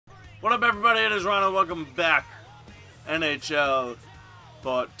What up, everybody? It is Rhino. Welcome back. NHL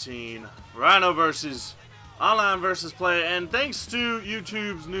 14. Rhino Versus. Online versus play. And thanks to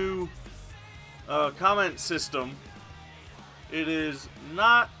YouTube's new comment system, it is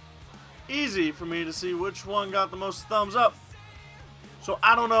not easy for me to see which one got the most thumbs up. So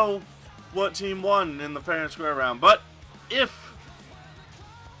I don't know what team won in the fair and square round. But if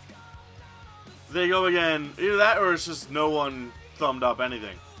they go again, either that or it's just no one thumbed up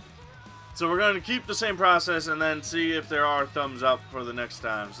anything. So we're going to keep the same process and then see if there are thumbs up for the next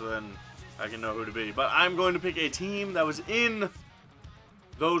time, so then I can know who to be. But I'm going to pick a team that was in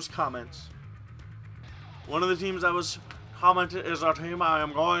those comments. One of the teams that was commented is our team I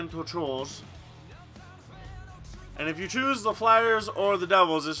am going to choose. And if you choose the Flyers or the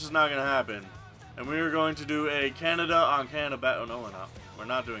Devils, this is not going to happen. And we are going to do a Canada on Canada bet. Oh, no, we're not. We're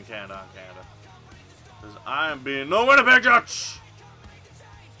not doing Canada on Canada. Because I am being no Winnipeg Jets!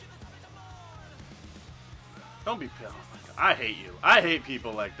 Don't be pissed. Oh my God. I hate you. I hate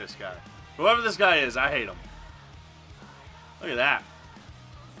people like this guy. Whoever this guy is, I hate him. Look at that.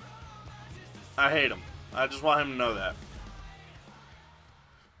 I hate him. I just want him to know that.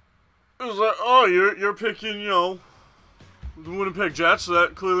 It was like, oh, you're picking, you know, the Winnipeg Jets, so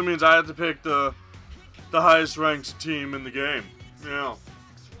that clearly means I have to pick the highest ranked team in the game. You know.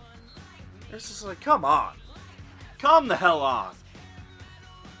 It's just like, come on. Come the hell on.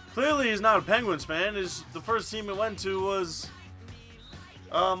 Clearly he's not a Penguins fan. The first team he went to was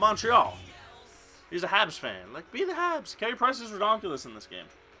Montreal. He's a Habs fan. Like, be the Habs. Carey Price is ridiculous in this game.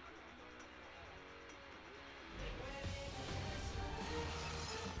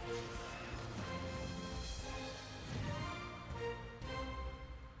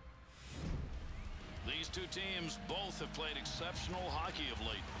 These two teams both have played exceptional hockey of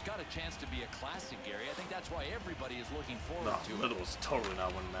late. It's got a chance to be a classic, Gary. I think that's why everybody is looking forward to it. Little's totally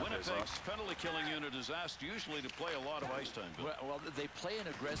not winning that face Winnipeg's off. penalty killing unit is asked usually to play a lot of ice time. Well, they play an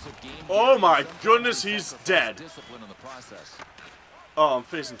aggressive game. Oh my goodness, he's dead. Discipline in the process. Oh, I'm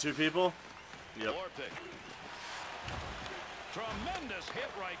facing two people? Yep. Tremendous hit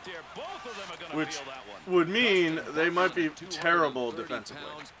right there. Both of them are going to Which feel that one. would mean they might be terrible defensively.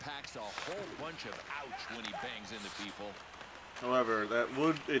 Packs a whole bunch of ouch when he bangs into people. However,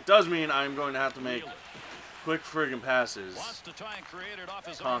 it does mean I'm going to have to make quick friggin' passes. Wants to try and create it off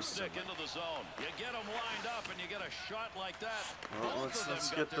his own stick into the zone. You get them lined up and you get a shot like that. Well,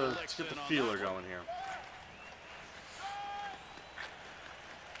 let's get the feeler going here.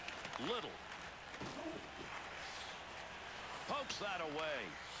 Little pokes that away.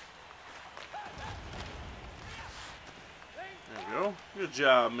 There we go. Good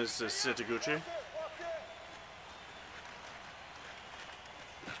job, Mr. Sitaguchi.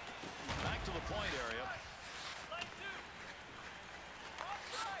 Back to the point area.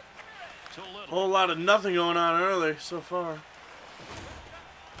 Too little. Whole lot of nothing going on early so far.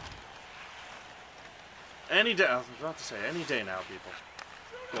 Any day. I was about to say any day now, people.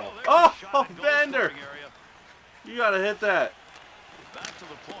 Cool. Oh, Vander! You gotta hit that. Back to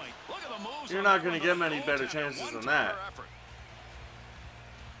the point. Look at the moves. You're not gonna get many better chances than that.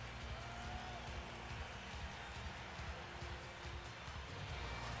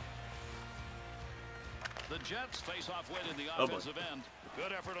 The Jets face off late in the offensive end.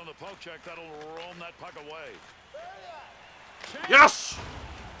 Good effort on the poke check. That'll roam that puck away. Yes!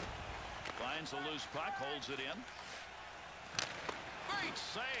 Finds a loose puck, holds it in. Great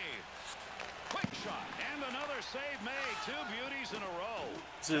save. Quick shot. And another save made. Two beauties in a row.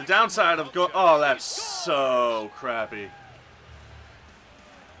 To the downside of oh, that's so crappy.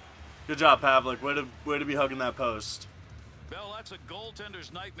 Good job, Pavlik. Way to be hugging that post. Bill, that's a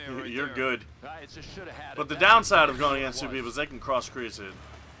goaltender's nightmare right You're there. good. It just should have had But it. the downside of going against two people is they can cross crease it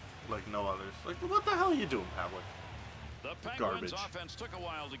like no others. Like, what the hell are you doing, Pavlik? The Penguins offense took a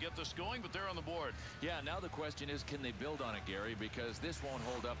while to get this going, but they're on the board. Yeah, now the question is, can they build on it, Gary? Because this won't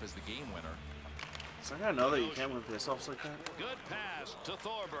hold up as the game winner. So I gotta know that you can't win faceoffs like that. Good pass to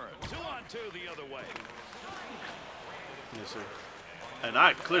Thorburn. 2-on-2 the other way. Yes, sir. And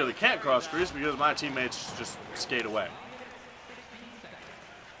I clearly can't cross crease because my teammates just skate away.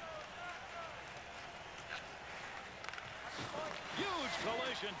 Huge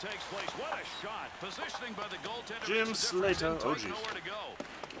collision takes place. What a shot. Positioning by the goaltender. Jim Slater. Oh, geez. Nowhere to go.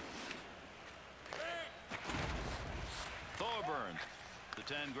 Thorburn to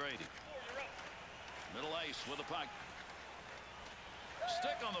 10 Grady. Middle ice with the puck.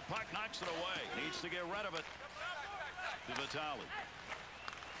 Stick on the puck, knocks it away. Needs to get rid of it. To Vitale.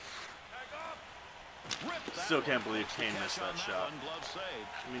 Still can't believe Kane missed that shot. Glove save.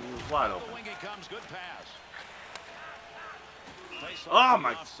 I mean, he was wide open. Wingy comes, good pass. Oh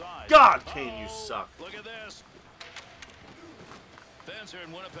my God, Kane, you suck. Look at this. Fans here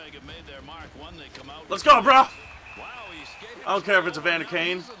in Winnipeg have made their mark. One, they come out. Let's go, bro. Wow, he skated. I don't care if it's Evander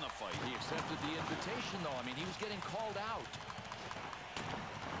Kane. He accepted the invitation, though. I mean, he was getting called out.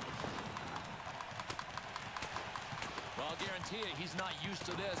 Well, I'll guarantee you, he's not used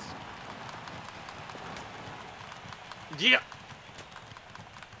to this. Yeah.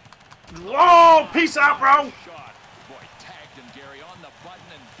 Whoa, peace out, bro. Shot. Boy, tagged him, Gary, on the button,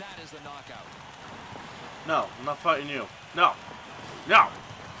 and that is the knockout. No, I'm not fighting you. No. No.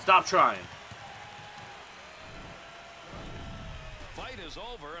 Stop trying. Fight is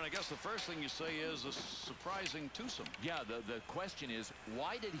over, and I guess the first thing you say is a surprising twosome. Yeah, the question is,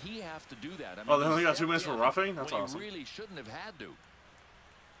 why did he have to do that? I mean, Oh, they only got 2 minutes for roughing? That's awesome. He really shouldn't have had to.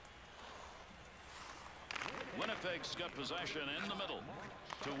 Winnipeg's got possession in the middle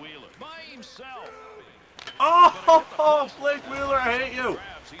to Wheeler by himself. Oh, Blake Wheeler, I hate you.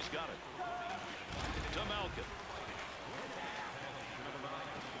 Grabs, he's got it. To Malkin.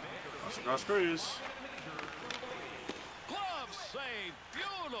 Cross crease. Glove save.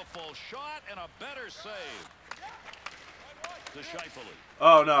 Beautiful shot and a better save. To Scheifele.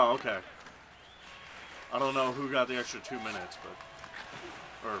 Oh, no, okay. I don't know who got the extra 2 minutes, but...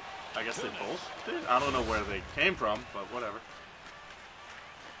 Or, I guess they both did? I don't know where they came from, but whatever.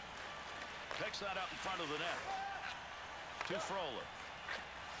 Picks that up in front of the net. To Froller.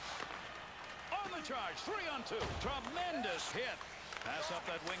 On the charge, 3-on-2. Tremendous hit. Pass up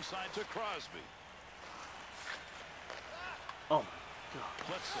that wing side to Crosby. Oh, my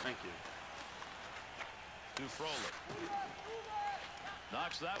God. Thank you. To Froller.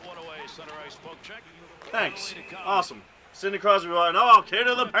 Knocks that one away. Center ice poke check. Thanks. Awesome. Sidney Crosby went, oh, okay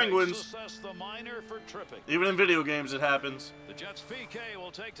to the Penguins. The minor for tripping. Even in video games, it happens. The Jets PK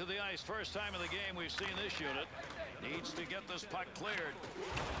will take to the ice. First time in the game we've seen this unit. Needs to get this puck cleared.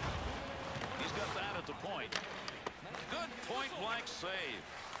 He's got that at the point. Good point-blank save.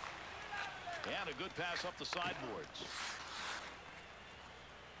 And a good pass up the sideboards.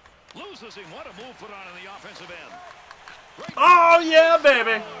 Loses him. What a move put on in the offensive end. Great. Oh, yeah,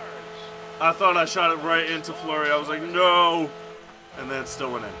 baby. I thought I shot it right into Fleury. I was like, no. And then it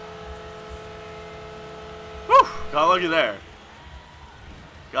still went in. Whew. Got lucky there.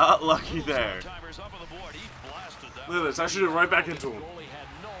 Got lucky there. Look at this. I shoot it right back into him. The goalie had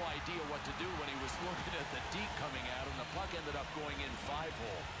no idea what to do when he was looking at the deep coming at him. The puck ended up going in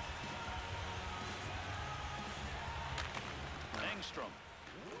 5-hole. Engstrom.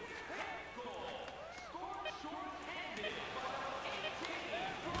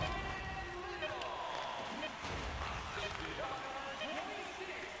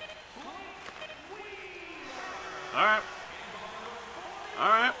 All right. All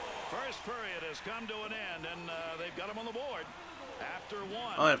right. First period has come to an end, and they've got him on the board. After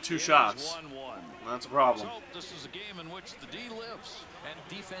one, I only have 2 shots. 1-1. That's a problem. So this is a game in which the D lives. And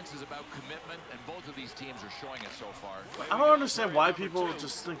defense is about commitment, and both of these teams are showing it so far. I don't understand why people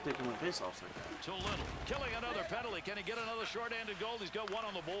just think they can win faceoffs like that. Too little. Killing another penalty. Can he get another short-handed goal? He's got one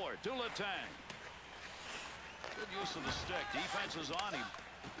on the board. To Letang. Good use of the stick. Defense is on him.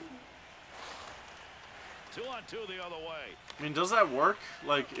 2-on-2 the other way. I mean, does that work?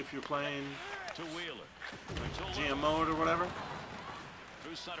 Like, if you're playing To Wheeler. like GM mode or whatever?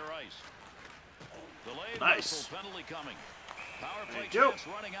 Through center ice. Delayed Nice. whistle penalty coming. Power play Thank you. chance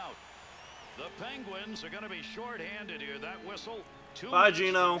running out. The Penguins are going to be short-handed here. That whistle. 2 Bye, minutes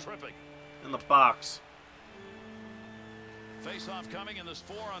Gino. for tripping. In the box. Face-off coming in this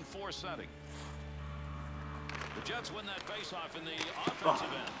 4-on-4 setting. The Jets win that face-off in the offensive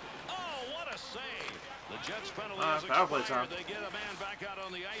end. Oh, what a save! The Jets penalty has power play time. expired. They get a man back out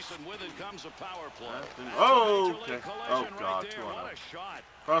on the ice, and with it comes a power play. Oh, That's a major okay. league Oh, collision God. right there. 2-on-0. What a shot.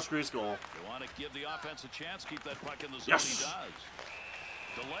 Cross crease goal. You want to give the offense a chance, keep that puck in the zone. Yes. He does.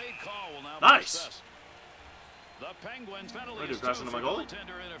 Delayed call will now Nice. be assessed. The Penguins penalty Ready is to crash 2 into for my goalie?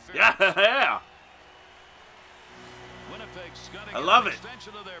 goaltender interference. Yeah. Winnipeg's going to I get love an it.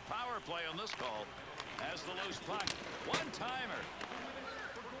 extension of their power play on this call. As the loose puck. One-timer.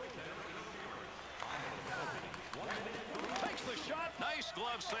 Takes the shot. Nice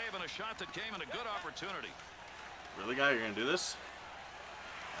glove save and a shot that came in a good opportunity. Really, guy? You're going to do this?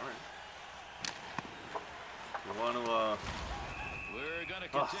 All right. You want to, We're going to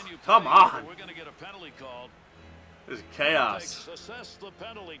continue. come playing, on. but we're going to get a penalty called. This is chaos. Assess the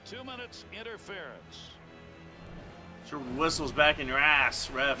penalty. 2 minutes interference. Your whistle's back in your ass,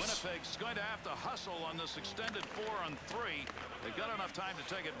 refs. Winnipeg's going to have to hustle on this extended 4-on-3. They've got enough time to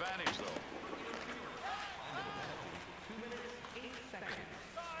take advantage, though. 2 minutes, 8 seconds.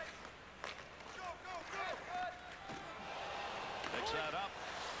 They Puts that up.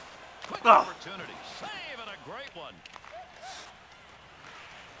 Quick Oh. opportunity. Save and a great one.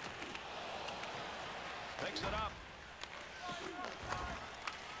 Picks it up.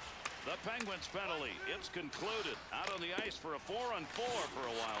 The Penguins penalty. It's concluded. Out on the ice for a 4-on-4 for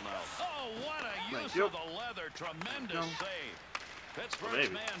a while now. Oh, what a use of the leather. Tremendous save. Pittsburgh's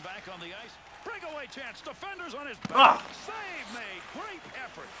man back on the ice. Breakaway chance. Defenders on his back. Save made. Great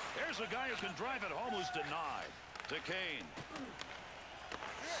effort. Here's a guy who can drive it home who's denied. To Kane.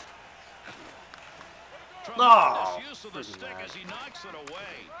 Tremendous use of the stick as he knocks it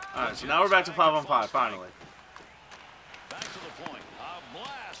away. All right, so now we're back to 5-on-5 finally. Back to the point. A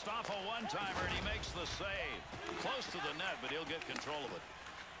blast off a one-timer, and he makes the save. Close to the net, but he'll get control of it.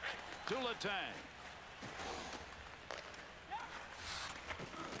 To Letang.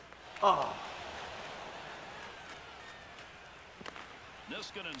 Oh.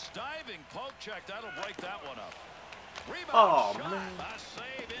 Niskanen's diving poke check. That'll break that one up. Rebound shot. Man. A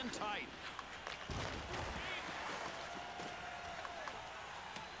save in tight.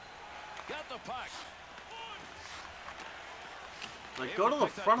 Got the puck. Like, go to the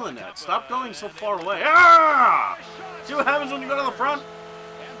front of the net. Stop going so far away. Ah! See what happens when you go to the front?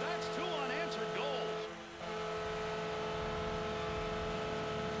 And that's 2 unanswered goals.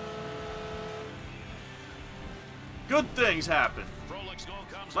 Good things happen. Frolik's goal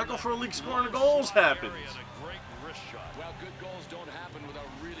comes Michael Frolik scoring the goals happens. and a great wrist shot. Well, good goals don't happen without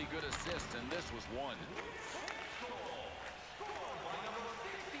really good assists, and this was one.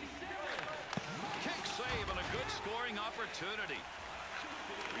 Kick save and a good scoring opportunity.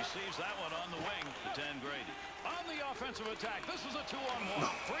 Receives that one on the wing to Grady. On the offensive attack, this is a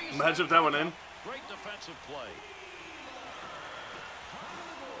 2-on-1. Imagine if that went in. Great defensive play.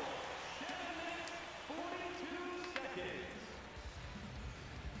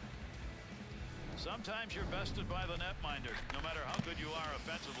 Sometimes you're bested by the netminder, no matter how good you are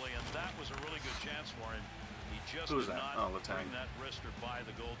offensively, and that was a really good chance for him. He just did not bring that wrister by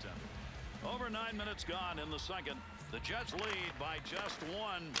the goaltender. Over 9 minutes gone in the second. The Jets lead by just 1.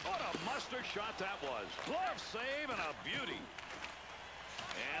 What a mustard shot that was. Glove save and a beauty.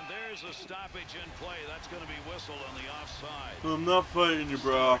 And there's a stoppage in play. That's going to be whistled on the offside. I'm not fighting you,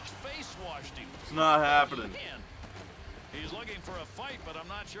 bro. Face washed him. It's not happening. He's looking for a fight, but I'm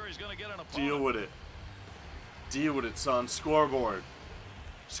not sure he's going to get an opponent. Deal with it. Deal with it, son. Scoreboard.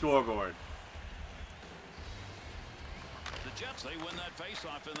 Scoreboard. The Jets, they win that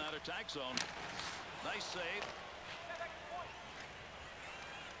face-off in that attack zone. Nice save.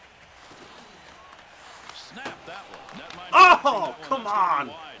 Snap that one. Oh, come on.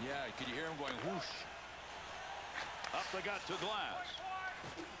 Yeah, could you hear him going whoosh? Up the gut to Glass.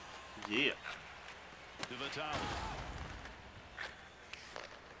 Yeah. To Vitale.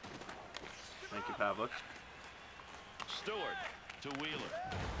 Thank you, Pavlik. Stewart to Wheeler.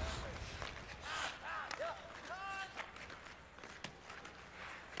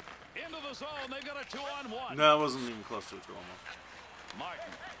 Into the zone. They've got a 2-on-1. No, it wasn't even close to a 2-on-1.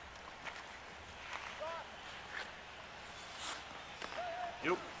 Martin.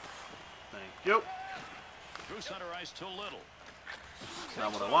 Yep. Thank you. Through center ice to Little.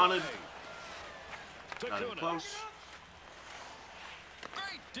 Not what I wanted. Not even close.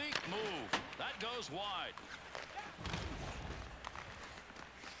 Great deep move. That goes wide.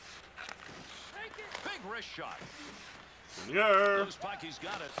 Big wrist shot. Yeah. Loose puck, he's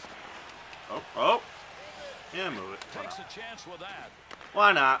got it. Oh, oh. Yeah, move it. Takes a chance with that.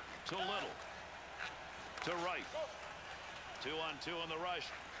 Why not? To Little. To right. 2-on-2 on the rush.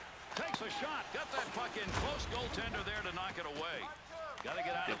 Takes a shot. Got that puck in. Close goaltender there to knock it away. Got to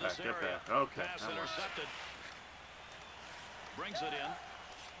get out of this area. Get back. Okay. Pass intercepted. Brings it in.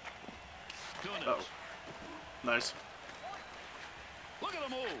 Kunis. Uh-oh. Nice. Look at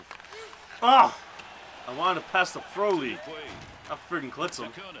the move. Oh! I wanted to pass the Frolik. I'll friggin' klitz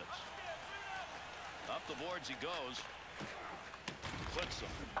him. Kunis. Up the boards he goes. Klitz him.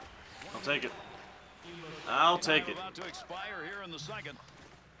 I'll take it. I'll take it. About to expire here in the second.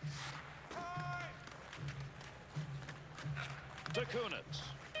 To Kunitz.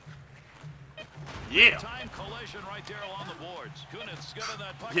 Yeah. Time collision right there along the boards. Kunitz got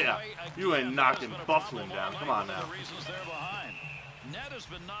that puck Yeah. away again. You ain't knocking Bufflin down. Come on now. The reasons they're behind. Net has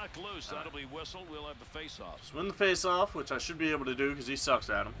been knocked loose. That'll be whistled. We'll have the face-off. Just win the face-off, which I should be able to do because he sucks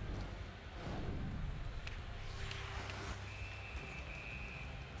at him.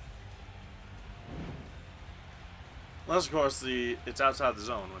 Unless, of course, it's outside the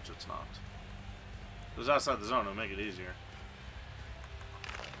zone, which it's not. If it was outside the zone, it'll make it easier.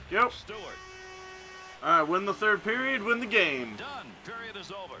 Yep. Stewart. All right, win the third period, win the game. Done. Period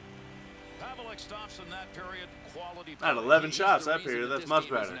is over. Pavelec stops in that period. Quality. I had 11 shots that period. That's much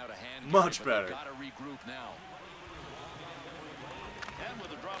better. Much better. Got to regroup now. And with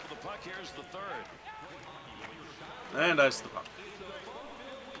the drop of the puck, here's the third. And ice the puck.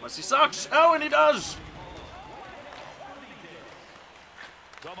 Unless he sucks. Oh, and he does.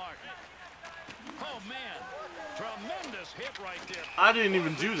 To Martin. Oh, man. Tremendous hit right there. I didn't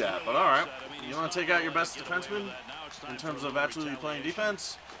even do that, but all right. You want to take out your best defenseman in terms of actually playing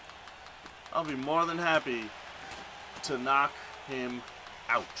defense? I'll be more than happy to knock him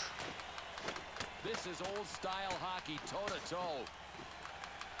out. This is old style hockey, toe to toe.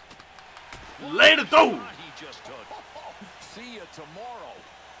 Lay the dough. He just took. See you tomorrow.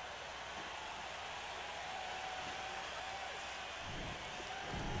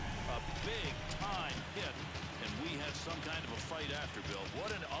 A big time hit, and we had some kind of a fight after, Bill.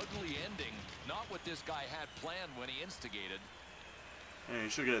 What an ugly ending. Not what this guy had planned when he instigated. Yeah, you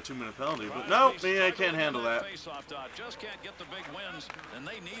should get a 2-minute penalty, but no, I can't handle that. Just can't get the big wins, and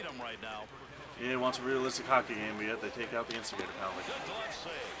they need them right now. Yeah, he wants a realistic hockey game, but yet they take out the instigator penalty. Good glove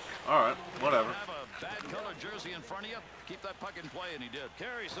save. All right, whatever. Have a bad colored jersey in front of you. Keep that puck in play, and he did.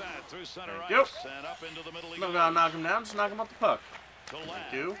 Carries that through center Thank ice and up into the middle. No, gotta knock him down. Just knock him off the puck.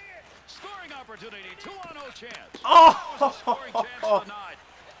 Thank you. Scoring opportunity. 2-on-0 chance. Oh! Scoring chance tonight.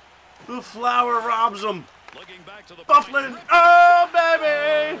 The flower robs him. Looking back to the Bufflin. Oh,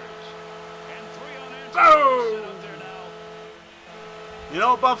 baby. And 3 on Oh! up there now. You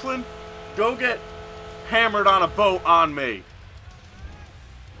know what, Bufflin? Go get hammered on a boat on me.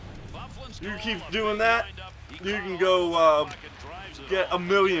 You keep doing that, you can go get a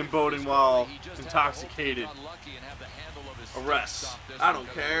million boating while intoxicated. Arrest. I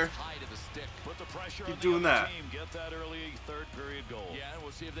don't care. Keep doing that. Get that early third period goal. Yeah, and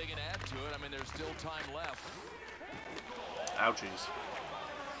we'll see if they can add to it. I mean, there's still time left. Ouchies.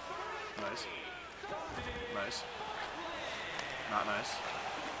 Nice. Nice. Not nice.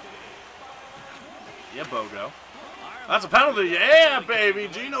 Yeah, Bogo. That's a penalty. Yeah, baby.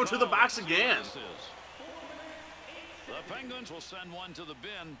 Gino to the box again. The Penguins will send one to the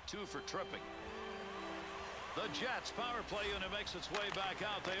bin, 2 for tripping. The Jets power play unit makes its way back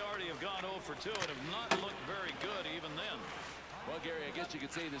out. They already have gone 0 for 2 and have not looked very good even then. Well, Gary, I guess you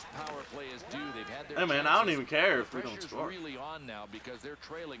could say this power play is due. They've had their Hey, man, I don't even care if we don't score. Really on now because they're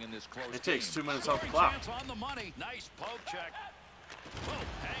trailing in this close It takes game. 2 minutes off the clock. On the money. Nice poke check. Oh,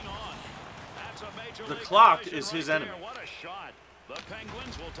 hang on. That's a major The league clock collision is his right enemy. there. What a shot. The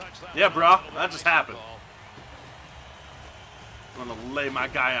Penguins will touch that. Yeah, one. bro. That'll That be just a happened. call. I'm gonna lay my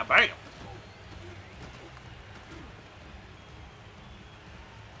guy out. Bam.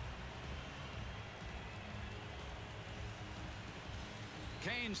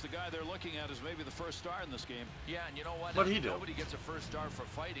 Kane's the guy they're looking at as maybe the first star in this game. Yeah, and you know what? What'd he do? Nobody gets a first star for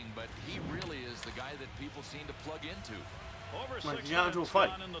fighting, but he really is the guy that people seem to plug into. Over Like, 6 he got into a minutes fight.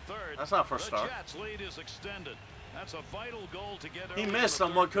 gone in the third. That's not first star. The Jets' lead is extended. That's a vital goal to get. He early missed in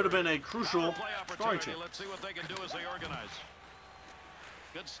on the what third could have been period. a crucial Power play scoring opportunity. chance. Let's see what they can do as they organize.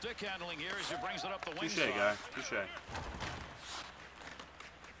 Good stick handling here as he brings it up the wing Touche, side. guy. Touche.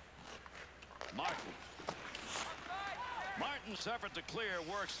 Martin. Martin's effort to clear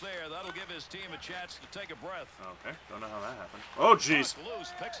works there. That'll give his team a chance to take a breath. Okay, don't know how that happened. Oh, jeez. Puck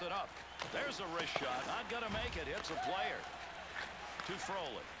loose, picks it up. There's a wrist shot. Not gonna make it. Hits a player. To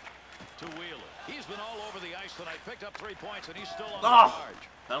Froley. To Wheeler. He's been all over the ice tonight. Picked up 3 points, and he's still on the charge.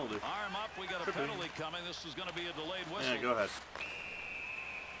 That'll do. Arm up. We got a penalty coming. This is going to be a delayed whistle. Yeah, go ahead.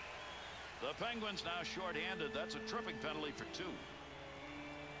 The Penguins now short-handed. That's a tripping penalty for 2.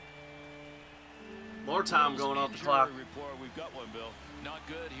 More time going off the clock. Report. We've got one, Bill. Not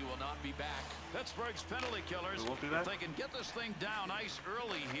good. He will not be back. Pittsburgh's penalty killers. They won't be If back? they can get this thing down ice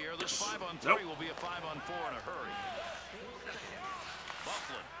early here, this 5-on-3 Nope. will be a 5-on-4 in a hurry.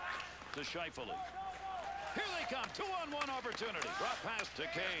 Bufflin to Scheifele. Here they come. 2-on-1 opportunity. Drop pass to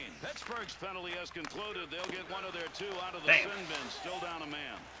Kane. Pittsburgh's penalty has concluded. They'll get one of their 2 out of the Damn. sin bin. Still down a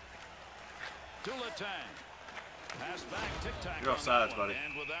man. To Letang. Pass back. Tic-tac. You're on offsides, that one. buddy.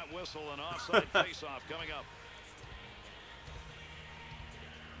 And with that whistle, an offside face-off coming up.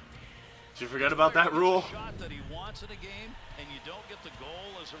 Did you forget about that rule? Shot that he wants in a game, and you don't get the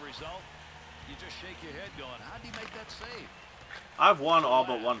goal as a result. You just shake your head going, how did he make that save? I've won all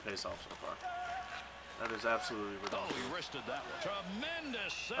but one face-off so far. That is absolutely Oh, ridiculous. he wristed that one.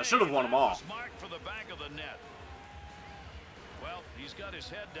 Tremendous save. I should have won them all. That was marked for the back of the net. Well, he's got his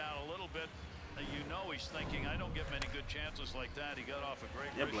head down a little bit. You know he's thinking, I don't get many good chances like that. He got off a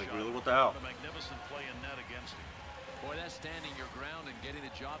great Yeah, wrist Blake shot. Wheeler, what the hell? A magnificent play in net against him. Boy, that's standing your ground and getting the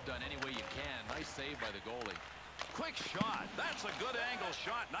job done any way you can. Nice save by the goalie. Quick shot. That's a good angle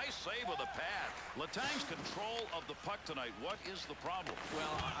shot. Nice save with a pad. Letang's control of the puck tonight. What is the problem?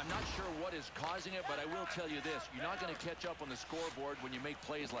 Well, I'm not sure what is causing it, but I will tell you this. You're not going to catch up on the scoreboard when you make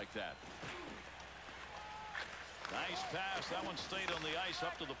plays like that. Nice pass. That one stayed on the ice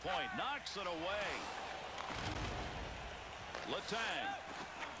up to the point. Knocks it away. Letang.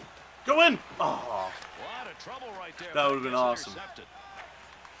 Go in. Oh. A lot of trouble right there. That would have been awesome.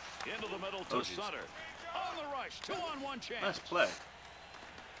 Into the middle to Sutter. On the rush. 2-on-1 chance. Nice play.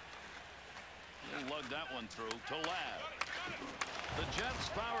 He'll lug that one through to Ladd. The Jets'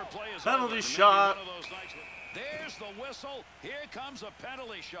 power play is penalty over. shot. There's the whistle. Here comes a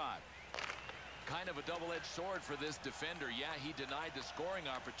penalty shot. Kind of a double-edged sword for this defender. Yeah, he denied the scoring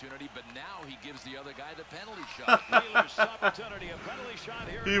opportunity, but now he gives the other guy the penalty shot. Wheeler's opportunity, a penalty shot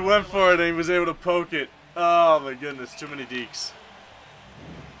here. He went for it and he was able to poke it. Oh my goodness, too many deeks.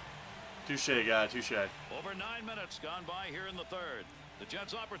 Touche, guy, touche. Over 9 minutes gone by here in the third. The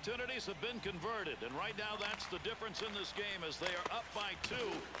Jets' opportunities have been converted, and right now that's the difference in this game as they are up by 2,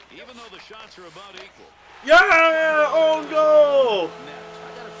 even though the shots are about equal. Yeah! Own goal! I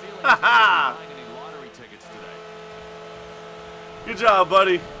got a feeling he's not buying any lottery tickets today. Good job,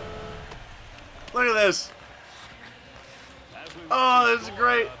 buddy. Look at this. Oh, this is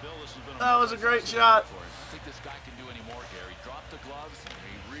great. That was a great shot. I think this guy can do any more, Gary. Dropped the gloves.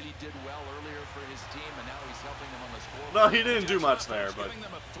 He really did well earlier for his team, and now he's helping them on the scoreboard. No, he didn't do much there, but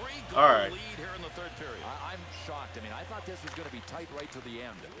all right. I'm shocked. I mean, I thought this was going to be tight right to the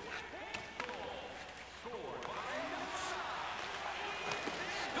end.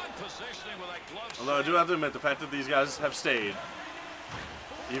 Good positioning with that glove. Although I do have to admit, the fact that these guys have stayed,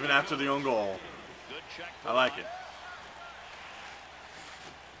 even after the own goal, I like it.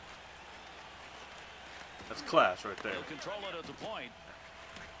 That's class right there. He'll control it at the point.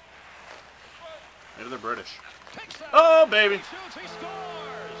 Maybe they're British. Oh, baby. He shoots, he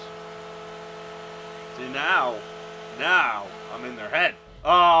scores. See, now I'm in their head.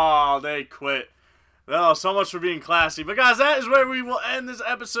 Oh, they quit. Oh, so much for being classy. But, guys, that is where we will end this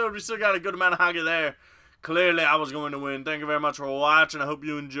episode. We still got a good amount of hockey there. Clearly, I was going to win. Thank you very much for watching. I hope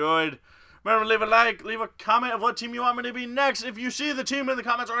you enjoyed. Remember, leave a like, leave a comment of what team you want me to be next. If you see the team in the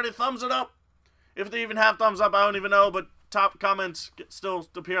comments already, thumbs it up. If they even have thumbs up, I don't even know. But top comments still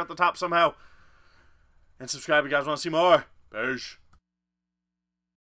appear at the top somehow. And subscribe if you guys want to see more. Peace.